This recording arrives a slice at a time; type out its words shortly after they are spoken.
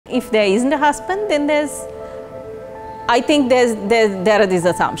if there isn't a husband, then I think there are these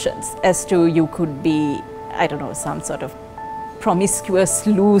assumptions as to you could be, I don't know, some sort of promiscuous,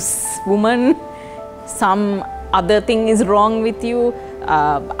 loose woman, some other thing is wrong with you.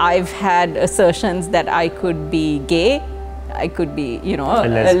 I've had assertions that I could be gay, I could be, you know, a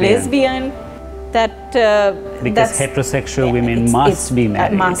lesbian. Because heterosexual women must be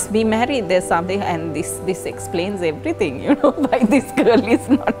married. Must be married. There's something, and this explains everything, you know, why this girl is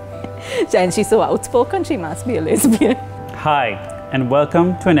not, and she's so outspoken, she must be a lesbian. Hi, and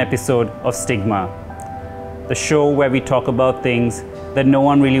welcome to an episode of Stigma, the show where we talk about things that no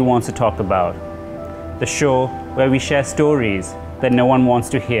one really wants to talk about. The show where we share stories that no one wants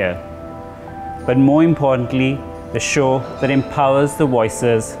to hear. But more importantly, the show that empowers the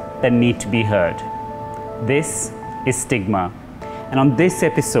voices that need to be heard. This is Stigma. And on this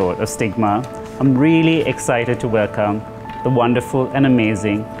episode of Stigma, I'm really excited to welcome the wonderful and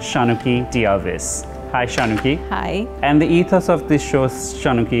amazing Shanuki De Alwis. Hi, Shanuki. Hi. And the ethos of this show,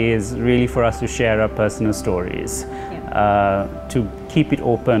 Shanuki, is really for us to share our personal stories, to keep it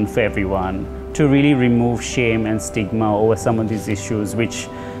open for everyone, to really remove shame and stigma over some of these issues which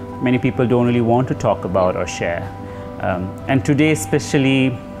many people don't really want to talk about or share. And today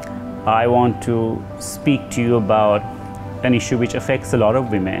especially, I want to speak to you about an issue which affects a lot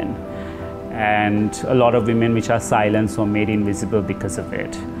of women, and a lot of women which are silenced or made invisible because of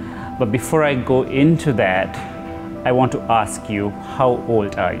it. But before I go into that, I want to ask you, how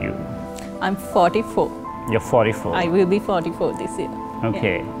old are you? I'm 44. You're 44? I will be 44 this year.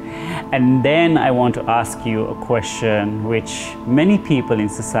 Okay. Yeah. And then I want to ask you a question which many people in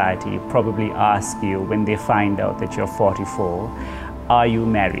society probably ask you when they find out that you're 44. Are you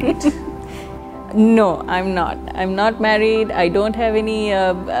married? No, I'm not. I'm not married. I don't have any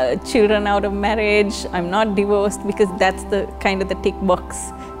children out of marriage. I'm not divorced, because that's the kind of the tick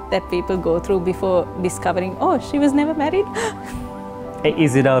box that people go through before discovering, oh, she was never married.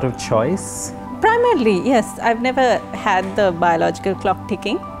 Is it out of choice? Primarily, yes. I've never had the biological clock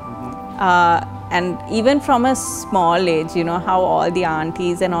ticking. And even from a small age, you know, how all the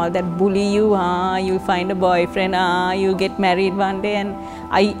aunties and all that bully you, you'll find a boyfriend, you'll get married one day. And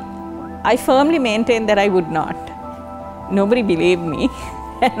I firmly maintain that I would not. Nobody believed me,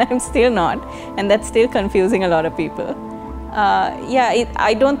 and I'm still not. And that's still confusing a lot of people.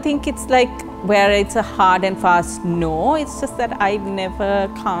 I don't think it's like where it's a hard and fast no. It's just that I've never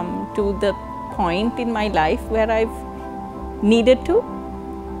come to the point in my life where I've needed to,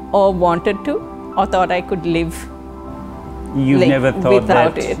 or wanted to, or thought I could live. You've never thought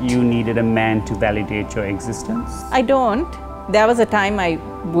that it. You needed a man to validate your existence? I don't. There was a time I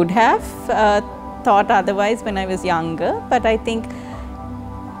would have thought otherwise when I was younger, but I think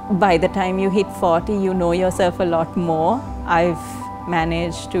by the time you hit 40, you know yourself a lot more. I've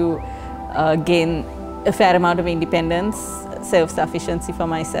managed to gain a fair amount of independence, self-sufficiency for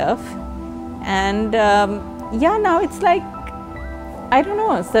myself. And now it's like, I don't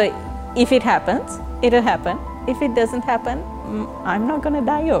know. So if it happens, it'll happen. If it doesn't happen, I'm not going to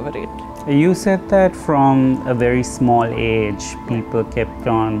die over it. You said that from a very small age, people kept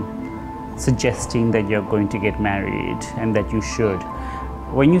on suggesting that you're going to get married and that you should.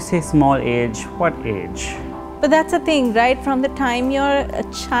 When you say small age, what age? But that's the thing, right? From the time you're a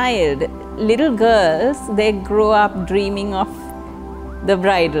child, little girls, they grow up dreaming of the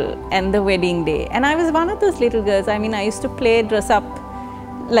bridal and the wedding day. And I was one of those little girls. I mean, I used to dress up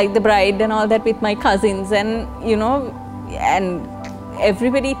like the bride and all that with my cousins, and you know, and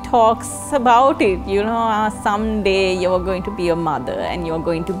everybody talks about it, you know, someday you're going to be a mother and you're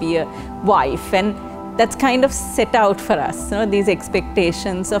going to be a wife, and that's kind of set out for us, you know, these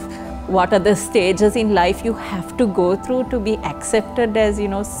expectations of what are the stages in life you have to go through to be accepted as, you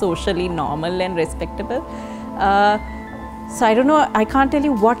know, socially normal and respectable. So I don't know, I can't tell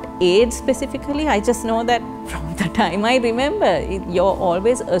you what age specifically. I just know that from the time I remember, you're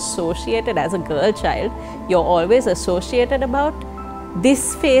always associated, as a girl child, you're always associated about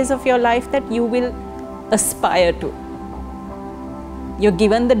this phase of your life that you will aspire to. You're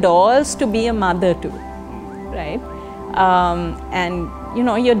given the dolls to be a mother to, right? And you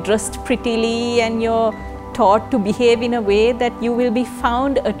know, you're dressed prettily and you're taught to behave in a way that you will be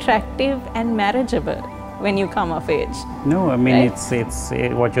found attractive and marriageable when you come of age. No, I mean,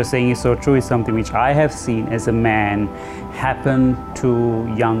 right? What you're saying is so true. It's something which I have seen as a man happen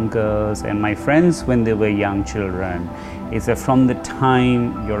to young girls and my friends when they were young children. Is that from the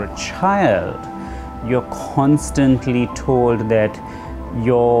time you're a child, you're constantly told that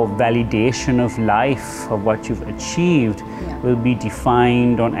your validation of life, of what you've achieved, will be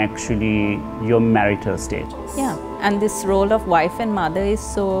defined on actually your marital status. Yeah, and this role of wife and mother is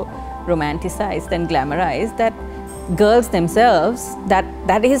so romanticized and glamorized that girls themselves,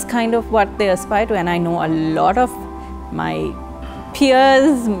 that is kind of what they aspire to. And I know a lot of my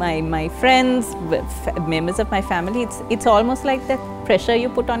peers, my friends, members of my family, it's almost like that pressure you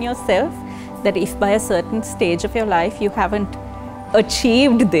put on yourself, that if by a certain stage of your life you haven't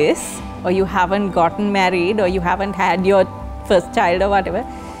achieved this, or you haven't gotten married, or you haven't had your first child or whatever,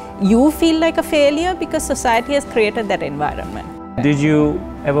 you feel like a failure because society has created that environment. Did you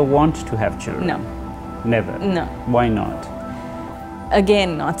ever want to have children? No. Never? No. Why not?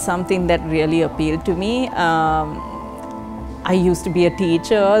 Again, not something that really appealed to me. I used to be a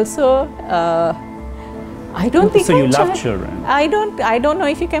teacher also. I don't think so. You love children? I don't know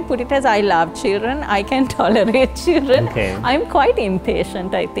if you can put it as I love children. I can tolerate children. Okay. I'm quite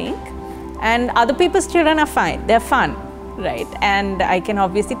impatient, I think. And other people's children are fine. They're fun, right? And I can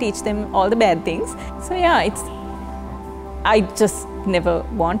obviously teach them all the bad things. So yeah, I just never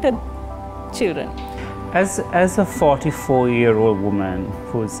wanted children. As a 44-year-old woman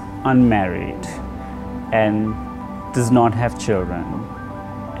who's unmarried and does not have children,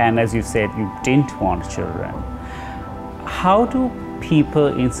 and as you said, you didn't want children, how do people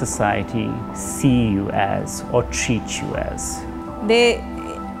in society see you as or treat you as?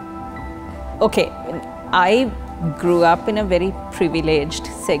 Okay, I grew up in a very privileged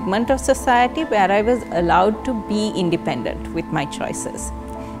segment of society where I was allowed to be independent with my choices.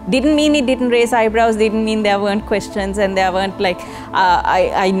 Didn't mean it didn't raise eyebrows, didn't mean there weren't questions, and there weren't like,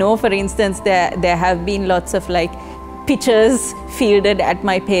 I know for instance there have been lots of like pictures fielded at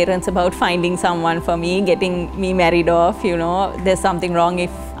my parents about finding someone for me, getting me married off, you know, there's something wrong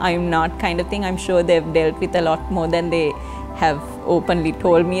if I'm not kind of thing. I'm sure they've dealt with a lot more than they have openly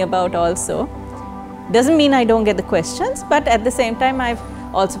told me about also. Doesn't mean I don't get the questions, but at the same time I've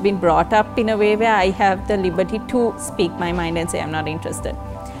also been brought up in a way where I have the liberty to speak my mind and say I'm not interested.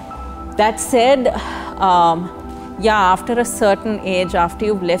 That said, yeah, after a certain age, after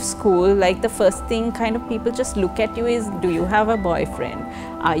you've left school, like the first thing kind of people just look at you is, do you have a boyfriend?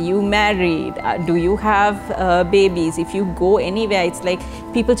 Are you married? Do you have babies? If you go anywhere, it's like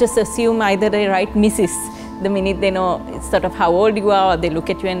people just assume either they write Mrs. the minute they know it's sort of how old you are, or they look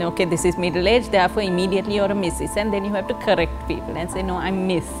at you and okay, this is middle age, therefore immediately you're a Mrs. And then you have to correct people and say, no, I'm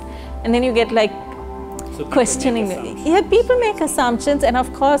Miss. And then you get like questioning. Yeah, people make assumptions, and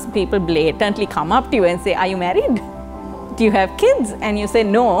of course people blatantly come up to you and say, are you married? Do you have kids? And you say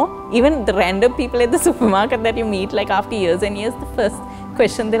no. Even the random people at the supermarket that you meet like after years and years, the first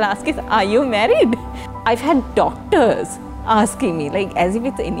question they'll ask is, are you married? I've had doctors asking me, like as if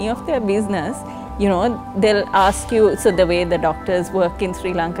it's any of their business, you know, they'll ask you, so the way the doctors work in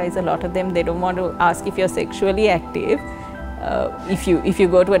Sri Lanka is a lot of them, they don't want to ask if you're sexually active. If you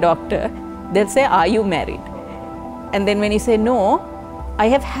go to a doctor, they'll say, are you married? And then when you say no, I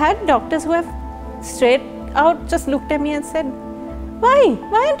have had doctors who have straight out just looked at me and said, why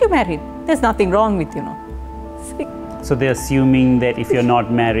aren't you married? There's nothing wrong with you, So they're assuming that if you're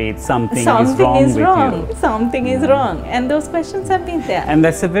not married, something is wrong with you. Something is wrong. And those questions have been there. And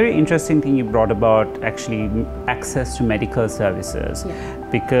that's a very interesting thing you brought about, actually, access to medical services. Yeah.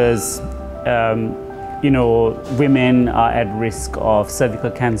 Because you know, women are at risk of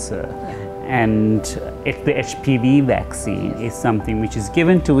cervical cancer. Yeah. And the HPV vaccine is something which is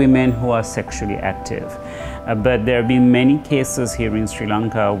given to women who are sexually active. But there have been many cases here in Sri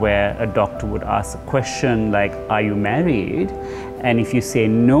Lanka where a doctor would ask a question like, are you married? And if you say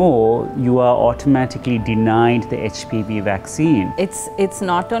no, you are automatically denied the HPV vaccine. It's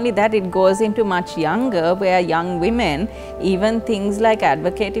not only that, it goes into much younger, where young women, even things like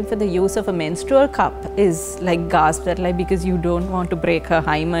advocating for the use of a menstrual cup is like gasped at, like, because you don't want to break her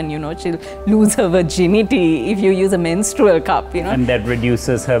hymen, you know, she'll lose her virginity if you use a menstrual cup, you know. And that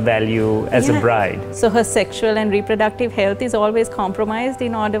reduces her value as a bride. So her sexual and reproductive health is always compromised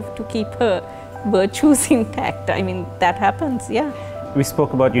in order to keep her virtues intact. I mean, that happens, yeah. We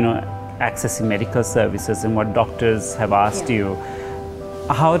spoke about, you know, accessing medical services and what doctors have asked you.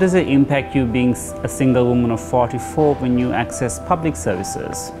 How does it impact you being a single woman of 44 when you access public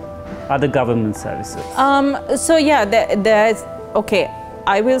services, other government services? So yeah, there's, okay,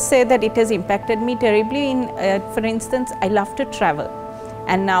 I will say that it has impacted me terribly. For instance, I love to travel.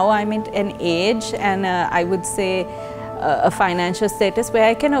 And now I'm at an age and I would say a financial status where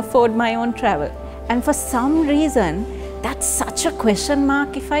I can afford my own travel. And for some reason, that's such a question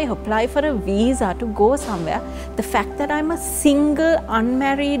mark if I apply for a visa to go somewhere. The fact that I'm a single,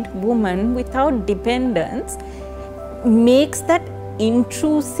 unmarried woman without dependents makes that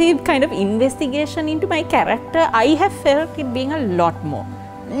intrusive kind of investigation into my character. I have felt it being a lot more.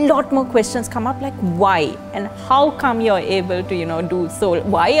 lot more questions come up, like why and how come you're able to, you know, do so.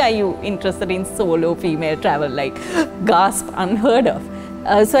 Why are you interested in solo female travel? Like, gasp, unheard of.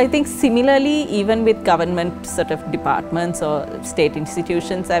 So I think similarly, even with government sort of departments or state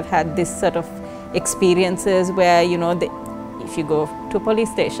institutions, I've had this sort of experiences where, you know, if you go to a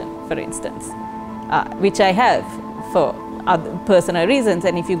police station, for instance, which I have for other personal reasons,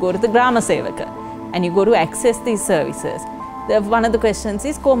 and if you go to the Grama Sevaka and you go to access these services, one of the questions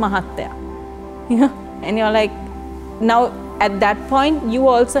is ko mahattaya, you know, and you're like, now at that point you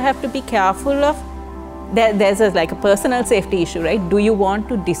also have to be careful of there's like a personal safety issue, right? Do you want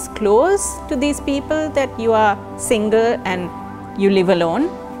to disclose to these people that you are single and you live alone,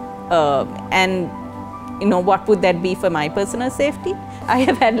 and you know, what would that be for my personal safety? I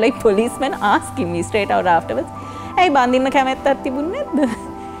have had like policemen asking me straight out afterwards, hey, bandinna kamathak tibunne nadda?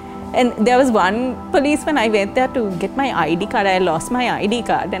 And there was one policeman, I went there to get my ID card. I lost my ID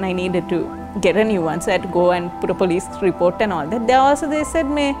card and I needed to get a new one. So I had to go and put a police report and all that. There also they said,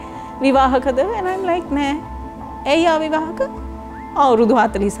 me vivahakada? And I'm like, ne, eya vivahaka? Avrudu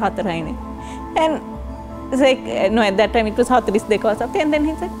 44 ne. And it's like, no, at that time it was 42 or something. And then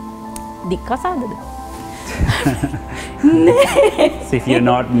he said, dikka sadada? So if you're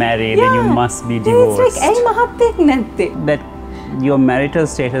not married, then you must be divorced. It's like, ei mahathek natte. That your marital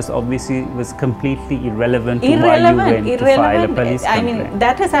status obviously was completely irrelevant to why you went to file a police complaint. I mean,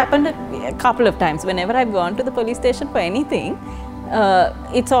 that has happened a couple of times. Whenever I've gone to the police station for anything,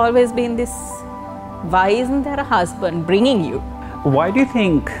 it's always been this, why isn't there a husband bringing you? Why do you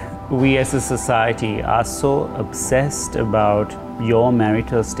think we as a society are so obsessed about your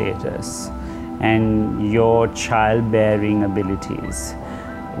marital status and your childbearing abilities,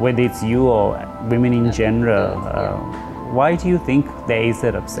 whether it's you or women in general? Why do you think there is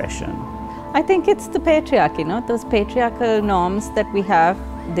that obsession? I think it's the patriarchy, you know, those patriarchal norms that we have,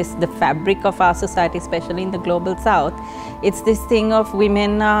 the fabric of our society, especially in the global south. It's this thing of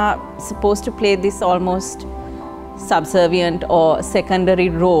women are supposed to play this almost subservient or secondary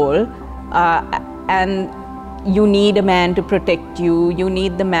role, and you need a man to protect you, you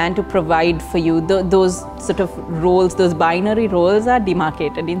need the man to provide for you. Those sort of roles, those binary roles are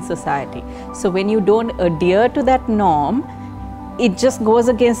demarcated in society. So when you don't adhere to that norm, it just goes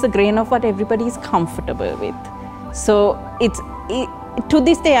against the grain of what everybody is comfortable with. So to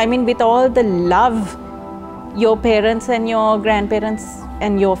this day, I mean, with all the love your parents and your grandparents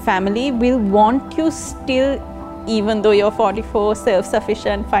and your family will want you still, even though you're 44,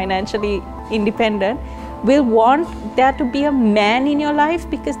 self-sufficient, financially independent, will want there to be a man in your life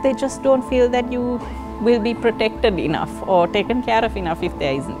because they just don't feel that you will be protected enough or taken care of enough if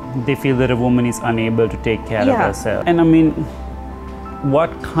there isn't. They feel that a woman is unable to take care of herself. And I mean,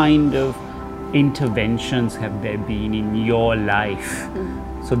 what kind of interventions have there been in your life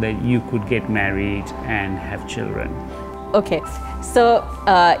so that you could get married and have children? Okay, so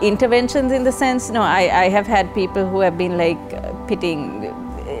interventions in the sense, no, I have had people who have been like pitting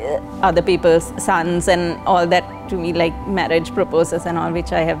other people's sons and all that to me, like marriage proposals and all,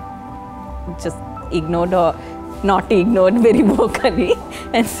 which I have just ignored or not ignored very vocally.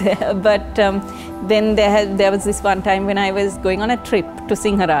 But then there was this one time when I was going on a trip to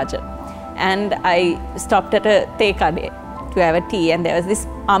Singharaja, and I stopped at a tekade to have a tea, and there was this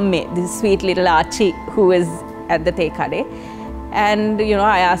amme, this sweet little Archie, who was at the tekade. And you know,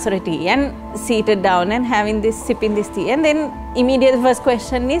 I asked her a tea and seated down and sipping this tea, and then immediately the first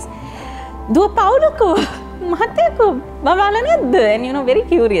question is, "Duwa paulako, mahateko, babala nadda?" And you know, very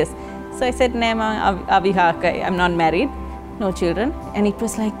curious. So I said, "Ne ma avihaka, I'm not married, no children." And it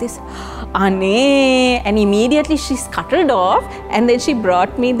was like this, "Ane," and immediately she scuttled off, and then she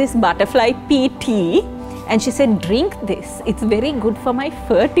brought me this butterfly pea tea. And she said, "Drink this, it's very good for my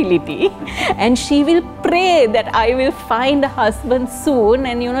fertility." And she will pray that I will find a husband soon.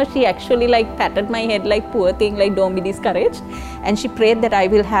 And you know, she actually like patted my head like, poor thing, like don't be discouraged. And she prayed that I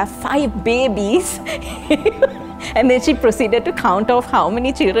will have 5 babies. And then she proceeded to count off how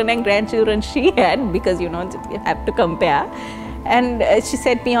many children and grandchildren she had, because you know, you have to compare. And she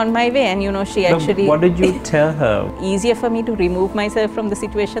sent me on my way, and you know, she actually... What did you tell her? Easier for me to remove myself from the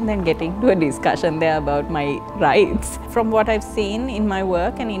situation than getting to a discussion there about my rights. From what I've seen in my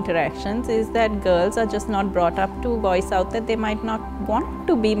work and interactions is that girls are just not brought up to voice out that they might not want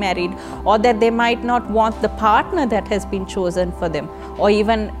to be married, or that they might not want the partner that has been chosen for them, or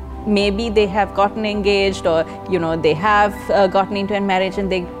even maybe they have gotten engaged, or you know, they have gotten into a marriage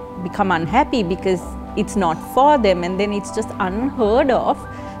and they become unhappy because it's not for them, and then it's just unheard of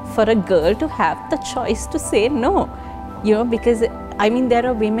for a girl to have the choice to say no, you know, because I mean, there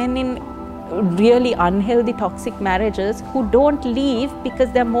are women in really unhealthy, toxic marriages who don't leave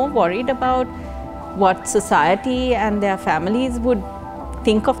because they're more worried about what society and their families would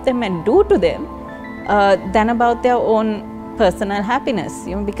think of them and do to them than about their own personal happiness,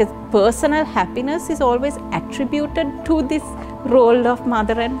 because personal happiness is always attributed to this role of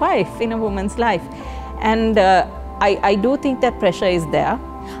mother and wife in a woman's life. And I do think that pressure is there.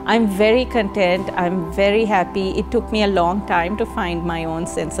 I'm very content, I'm very happy. It took me a long time to find my own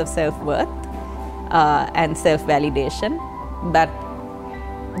sense of self-worth and self-validation, but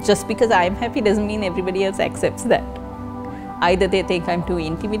just because I'm happy doesn't mean everybody else accepts that. Either they think I'm too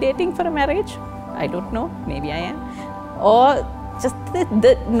intimidating for a marriage, I don't know, maybe I am, or just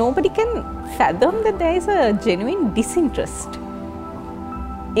that nobody can fathom that there is a genuine disinterest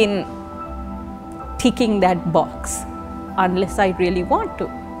in ticking that box unless I really want to.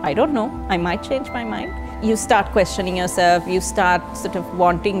 I don't know, I might change my mind. You start questioning yourself, you start sort of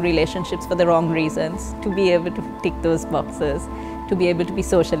wanting relationships for the wrong reasons, to be able to tick those boxes, to be able to be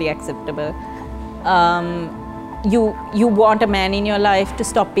socially acceptable. You want a man in your life to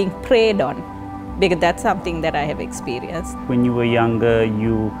stop being preyed on, because that's something that I have experienced. When you were younger,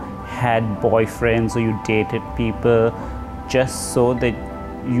 you had boyfriends or you dated people just so that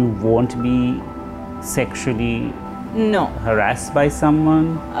you won't be sexually harassed by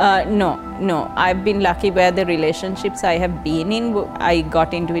someone? No. I've been lucky where the relationships I have been in, I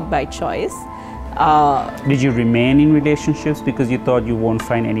got into it by choice. Did you remain in relationships because you thought you won't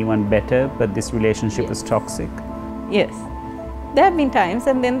find anyone better, but this relationship is toxic? Yes. There have been times,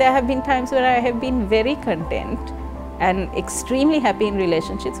 and then there have been times where I have been very content and extremely happy in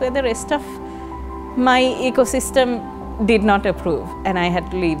relationships where the rest of my ecosystem did not approve, and I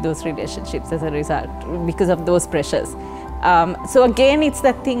had to leave those relationships as a result because of those pressures. So again, it's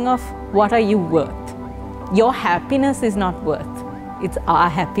that thing of what are you worth? Your happiness is not worth. It's our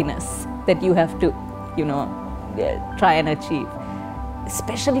happiness that you have to, try and achieve.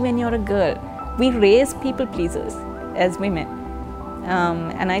 Especially when you're a girl. We raise people pleasers as women.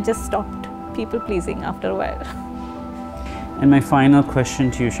 And I just stopped people pleasing after a while. And my final question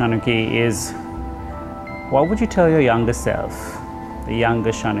to you, Shanuki, is what would you tell your younger self, the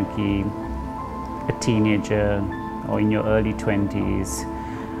younger Shanuki, a teenager or in your early 20s,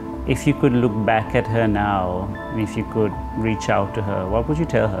 if you could look back at her now, and if you could reach out to her, what would you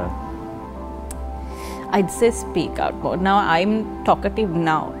tell her? I'd say speak out more. Now I'm talkative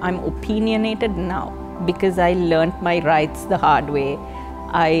now, I'm opinionated now, because I learned my rights the hard way.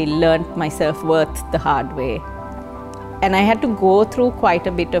 I learned my self-worth the hard way. And I had to go through quite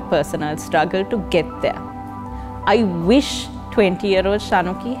a bit of personal struggle to get there. I wish 20-year-old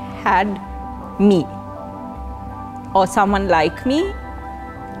Shanuki had me or someone like me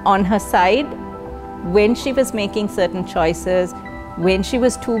on her side when she was making certain choices, when she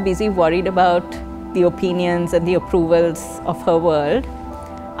was too busy worried about the opinions and the approvals of her world.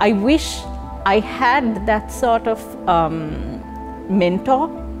 I wish I had that sort of mentor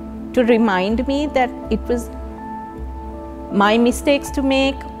to remind me that it was my mistakes to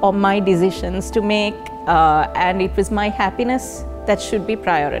make or my decisions to make, and it was my happiness that should be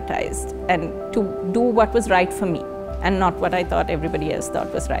prioritized, and to do what was right for me and not what I thought everybody else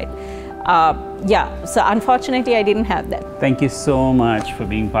thought was right. So unfortunately I didn't have that. Thank you so much for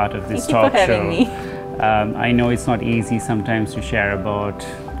being part of this talk show. Thank you for having me. I know it's not easy sometimes to share about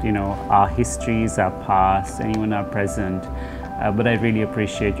our histories, our past, and even our present, but I really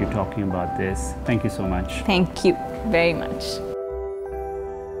appreciate you talking about this. Thank you so much. Thank you very much.